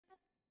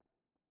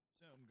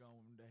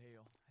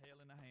Hell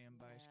in a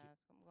handbasket. Yeah,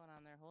 what's going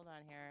on there? Hold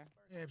on here.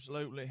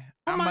 Absolutely.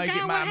 Oh I my make God, it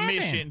what my happened?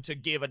 mission to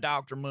give a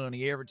doctor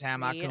money every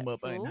time I come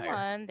up in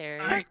here. There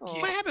Thank you go.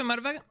 you. What happened,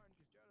 motherfucker?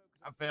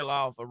 I fell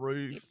off a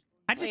roof.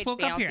 I just Wait,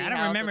 woke up here. bouncy I don't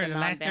house remember with a the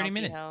last 30 non-bouncy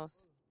minutes.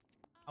 house.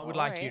 I would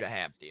like you to Alright.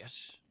 have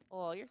this.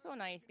 Oh, you're so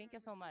nice. Thank you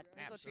so much. Let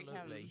me go treat him.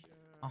 Absolutely.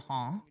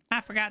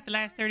 I forgot the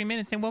last 30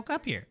 minutes and woke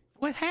up here.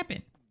 What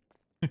happened?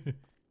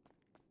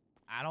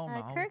 I don't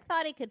know. Kirk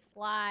thought he could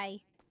fly.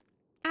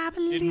 I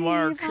believe Didn't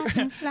work. I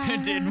can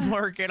It didn't fly.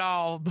 work at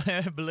all.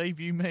 Believe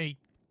you me.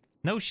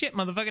 No shit,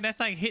 motherfucker. That's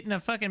like hitting a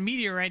fucking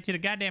meteorite to the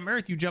goddamn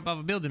earth. You jump off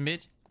a building,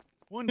 bitch.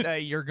 One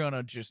day you're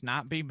gonna just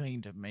not be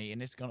mean to me,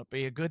 and it's gonna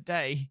be a good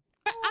day.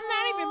 I'm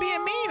not even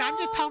being mean. I'm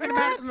just talking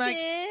about like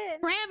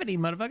Ratchet. gravity,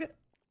 motherfucker.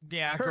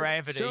 Yeah, Kurt,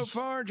 gravity. So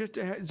far, just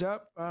a heads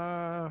up,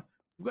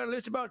 we've got a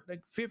list about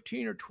like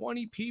 15 or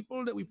 20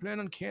 people that we plan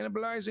on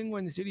cannibalizing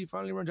when the city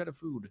finally runs out of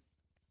food.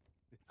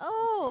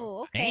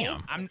 Oh, okay.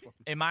 Damn.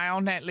 Am I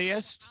on that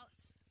list?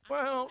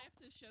 Well,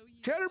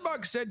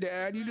 Chatterbox said to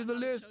add you to the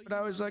list, but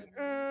I was like,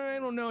 I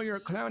don't know, you're a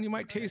clown, you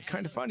might taste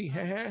kind of funny,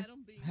 heh.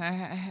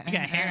 You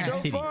got hair in So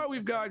his titties. far,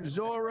 we've got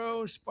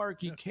Zorro,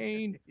 Sparky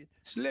Kane,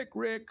 Slick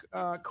Rick,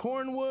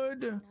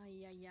 Cornwood,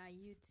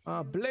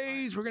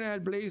 Blaze. We're gonna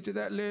add Blaze to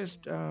that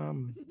list. A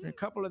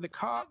couple of the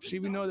cops,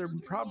 even though they're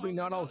probably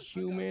not all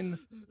human.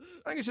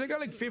 Like I said, I got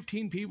like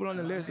 15 people on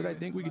the list that I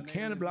think we could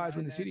cannibalize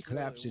when the city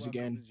collapses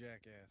again.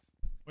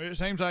 Well, it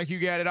seems like you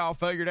got it all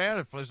figured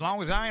out. As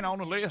long as I ain't on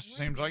the list, it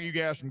seems like you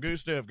got some good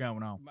stuff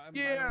going on.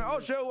 Yeah,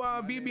 also,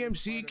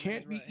 BBMC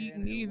can't be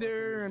eaten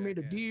either. I made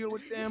a deal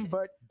with them,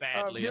 but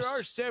Bad list. there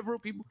are several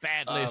people.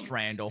 Bad list,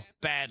 Randall.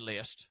 Bad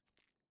list.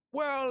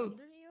 Well,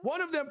 one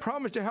of them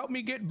promised to help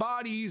me get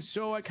bodies,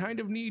 so I kind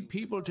of need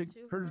people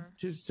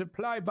to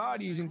supply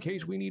bodies in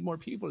case we need more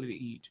people to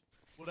eat.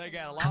 Well, they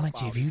got a lot How of much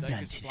have bodies. you They done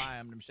could today? supply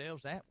them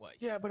themselves that way.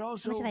 Yeah, but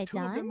also much have I two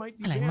of them done? might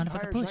be I like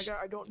motherfucker vampires. push.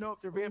 I don't know if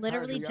they're vampires.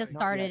 Literally or yet- just not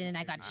started yet. and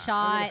I got I'm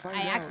shot. gonna find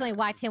I out. accidentally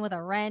whacked him with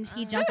a wrench.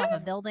 He jumped off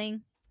a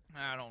building.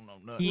 I don't know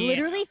nothing. Yeah.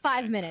 Literally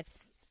 5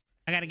 minutes.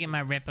 I gotta get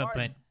my rep up,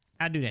 but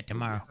I'll do that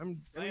tomorrow.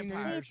 Vampires Wait,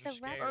 are the scary.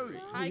 rest Oh,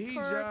 of-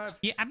 he's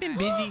Yeah, I've been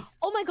busy.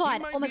 Oh my god. he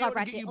might Oh my be god, able to get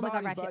Ratchet. you Oh my god,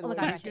 bodies, Ratchet. by Oh the my way.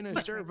 god, He's Ratchet.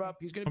 gonna serve up.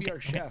 He's gonna be Okay, our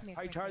okay. chef. Come here,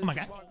 Hi, come Charlie. Oh my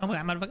god. Oh my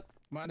god, motherfucker.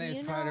 My Do name's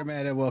you Spider know-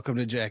 Man, and welcome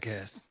to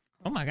Jackass.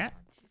 Oh my god.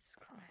 Jesus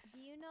Christ.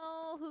 Do you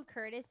know who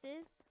Curtis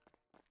is?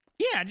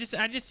 Yeah,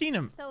 I just seen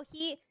him. So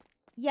he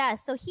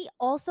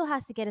also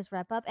has to get his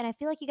rep up, and I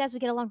feel like you guys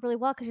would get along really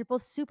well because you're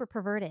both super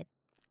perverted.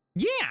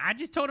 Yeah, I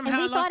just told him And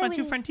how I we lost thought my it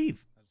two was- front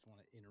teeth. I just want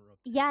to interrupt.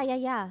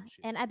 Yeah.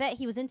 And I bet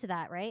he was into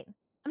that, right?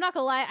 I'm not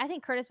gonna lie, I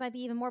think Curtis might be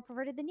even more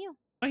perverted than you.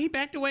 But he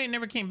backed away and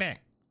never came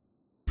back.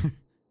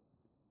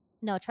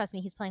 No, trust me,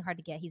 he's playing hard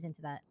to get. He's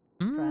into that.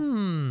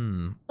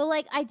 Mmm. But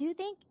like, I do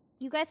think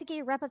you guys could get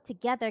your rep up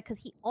together because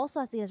he also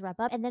has to get his rep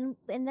up, and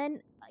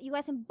then you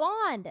guys can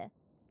bond.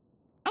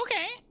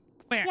 Okay.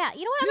 Where? Yeah,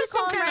 you know what? Is this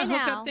I'm some gonna call kind him of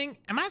right hookup now. thing?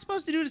 Am I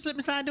supposed to do the slip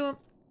and slide to him?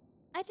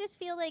 I just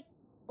feel like,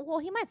 well,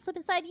 he might slip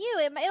inside you.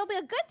 It'll be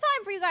a good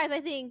time for you guys,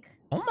 I think.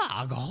 Oh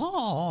my god.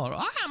 All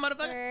right,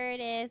 motherfucker.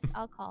 Curtis,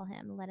 I'll call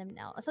him, let him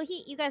know. So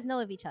you guys know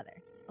of each other.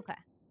 Okay.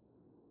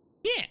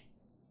 Yeah.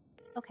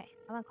 Okay,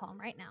 I'm gonna call him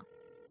right now.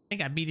 I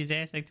think I beat his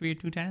ass like 3 or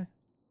 2 times.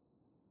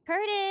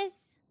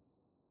 Curtis!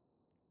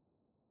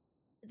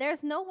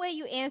 There's no way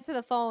you answer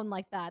the phone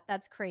like that.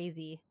 That's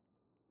crazy.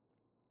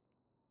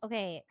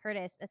 Okay,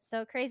 Curtis, that's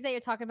so crazy that you're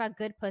talking about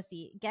good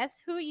pussy. Guess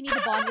who you need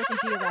to bond with and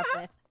do your rep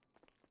with?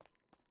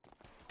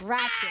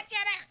 Ratchet.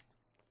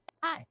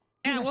 Hi.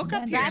 Yeah, I woke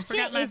up here and Ratchet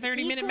forgot my is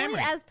 30-minute equally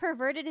memory. as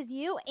perverted as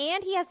you,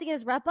 and he has to get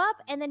his rep up,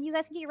 and then you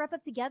guys can get your rep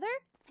up together,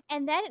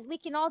 and then we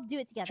can all do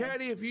it together.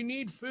 Chatty, if you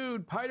need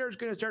food, Piter's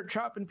gonna start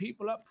chopping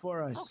people up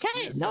for us. Okay,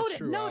 Yes, that's noted,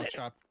 true. I'll noted.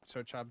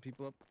 start chopping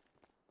people up.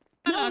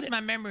 I lost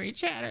my memory,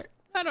 chatter.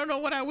 I don't know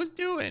what I was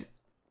doing.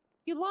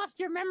 You lost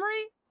your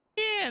memory?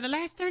 Yeah, the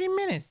last 30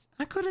 minutes.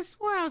 I could have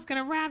swore I was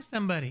gonna rob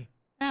somebody.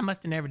 I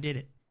must have never did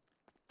it.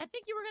 I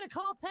think you were gonna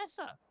call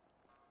Tessa.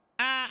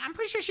 I'm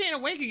pretty sure she ain't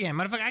awake again,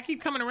 motherfucker. I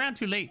keep coming around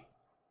too late.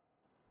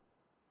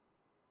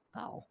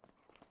 Oh,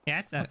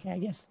 Yeah, that's okay, I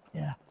guess.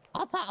 Yeah,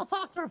 I'll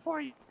talk to her for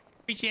you.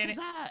 appreciate it.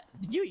 'Cause,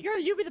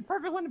 you'd be the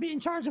perfect one to be in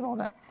charge of all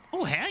that.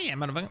 Oh hell yeah,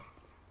 motherfucker.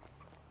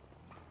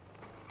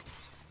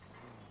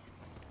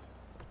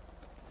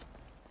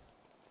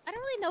 I don't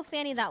really know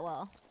Fanny that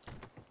well.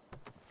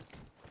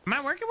 Am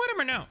I working with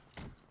him or no?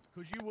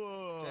 Could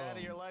you,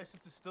 Daddy, your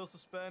license is still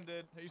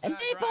suspended. he's And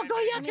not Maple, go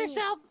driving. yuck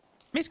yourself.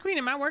 Miss Queen,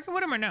 am I working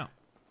with him or no?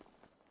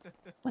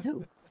 With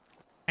who?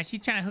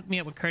 She's trying to hook me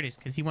up with Curtis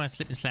because he wants to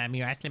slip inside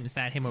me, or I slip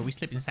inside him, or we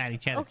slip inside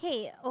each other.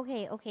 Okay.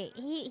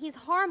 He's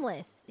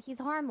harmless. He's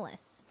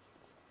harmless.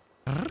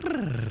 Oh,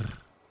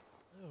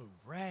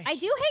 right. I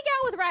do hang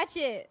out with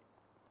Ratchet.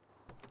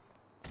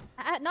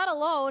 Not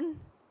alone.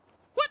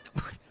 What?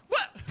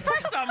 What?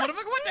 First off,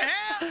 motherfucker, what the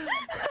hell?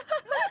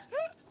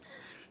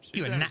 She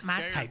You are sounded not my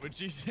scared type. when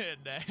she said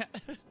that.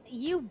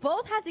 You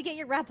both have to get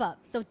your rep up,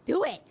 so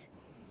do it.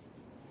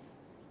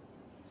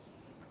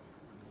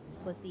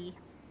 Pussy.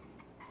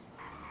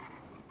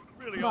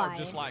 Really Why? are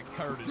just like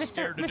Curtis, Mr.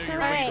 scared to do Mr.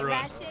 your All right,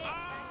 thrust.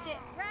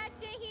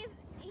 Ratchet. He's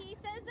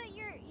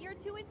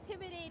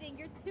intimidating.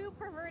 You're too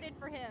perverted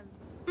for him.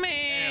 Damn,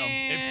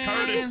 if Man.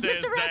 Curtis says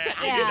Mr. that, Ratchet,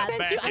 you I gotta just sent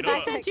back you. I it just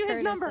up. sent you his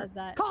Curtis number. said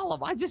that. Call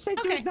him. I just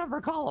sent you his Okay.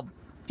 number. Call him.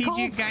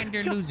 TG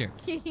Kinder loser.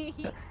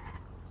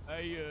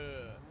 Hey,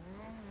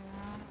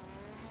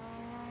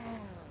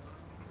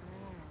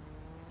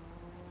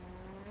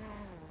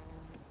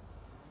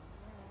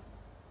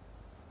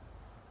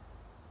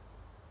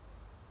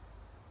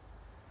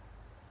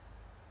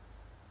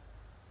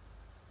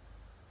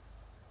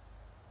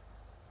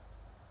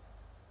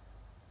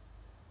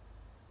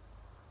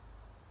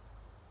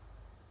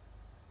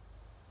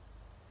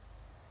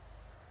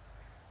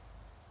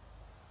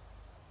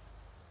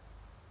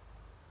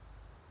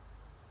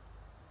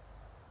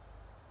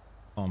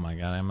 Oh my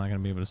god, I'm not gonna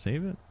be able to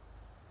save it.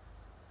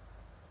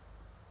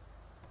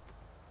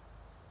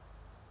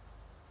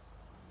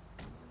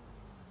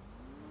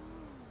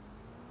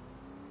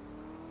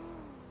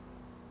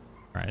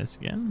 Try this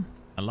again.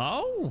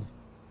 Hello?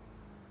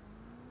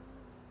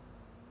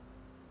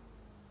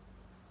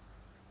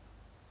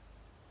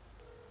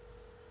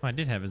 Oh, I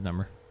did have his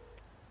number.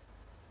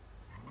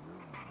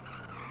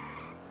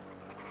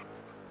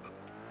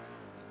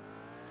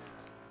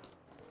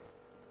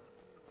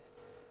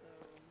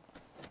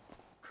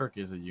 Kirk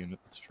is a unit.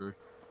 That's true.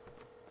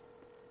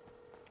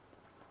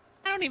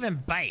 I don't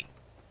even bite.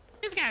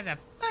 This guy's a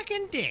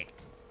fucking dick.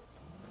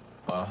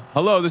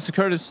 Hello, this is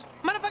Curtis.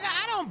 Motherfucker,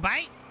 I don't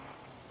bite.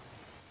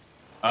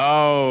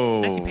 Oh.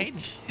 Unless you paid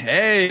me.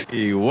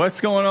 Hey,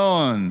 what's going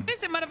on?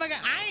 Listen, motherfucker,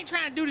 I ain't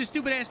trying to do the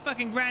stupid ass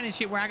fucking grinding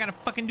shit where I gotta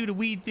fucking do the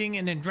weed thing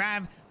and then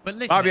drive. But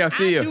listen, Bobby, I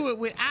see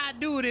you. I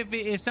do it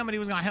if somebody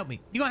was gonna help me.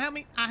 You gonna help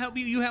me? I'll help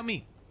you. You help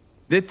me.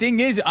 The thing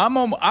is,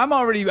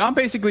 I'm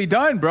basically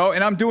done, bro,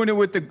 and I'm doing it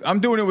with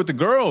the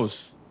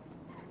girls.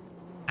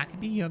 I could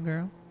be your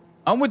girl.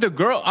 I'm with the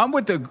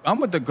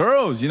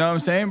girls. You know what I'm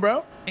saying,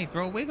 bro? Hey,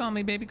 throw a wig on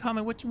me, baby. Call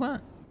me what you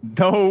want.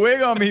 Throw a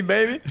wig on me,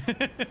 baby.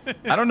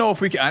 I don't know if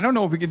we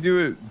can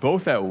do it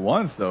both at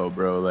once, though,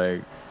 bro.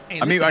 Like, Hey,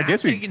 I mean, listen, I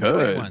guess I'm we taking two at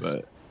could, once.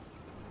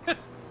 but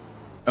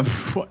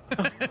what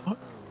the fuck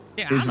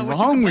Yeah, I is don't know what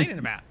you're wrong with complaining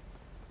about.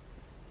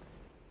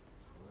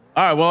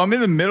 All right, well, I'm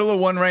in the middle of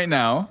one right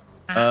now.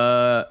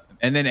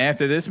 And then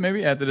after this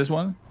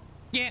one.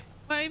 Yeah.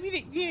 Well, if you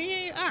did,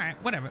 yeah, all right,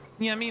 whatever.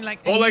 You know what I mean?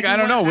 Like, Well, you like, I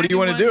don't know. What do you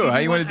want to do? How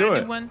you want to do it?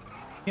 You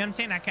know what I'm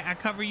saying? I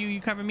cover you,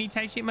 you cover me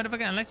type shit,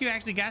 motherfucker. Unless you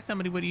actually got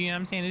somebody with you, you know what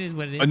I'm saying? It is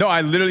what it is. No,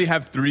 I literally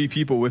have 3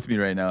 people with me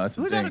right now. That's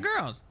the Who's thing. all the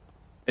girls?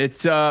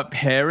 It's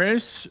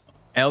Paris,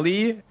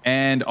 Ellie,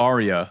 and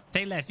Aria.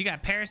 Say less. You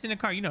got Paris in the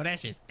car. You know that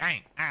shit's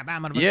dang. All right, bye,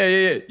 motherfucker.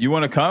 Yeah. You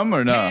want to come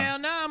or no? Hell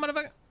no,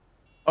 motherfucker.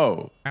 Oh.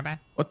 All right, bye.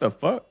 What the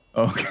fuck?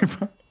 Oh,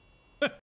 okay.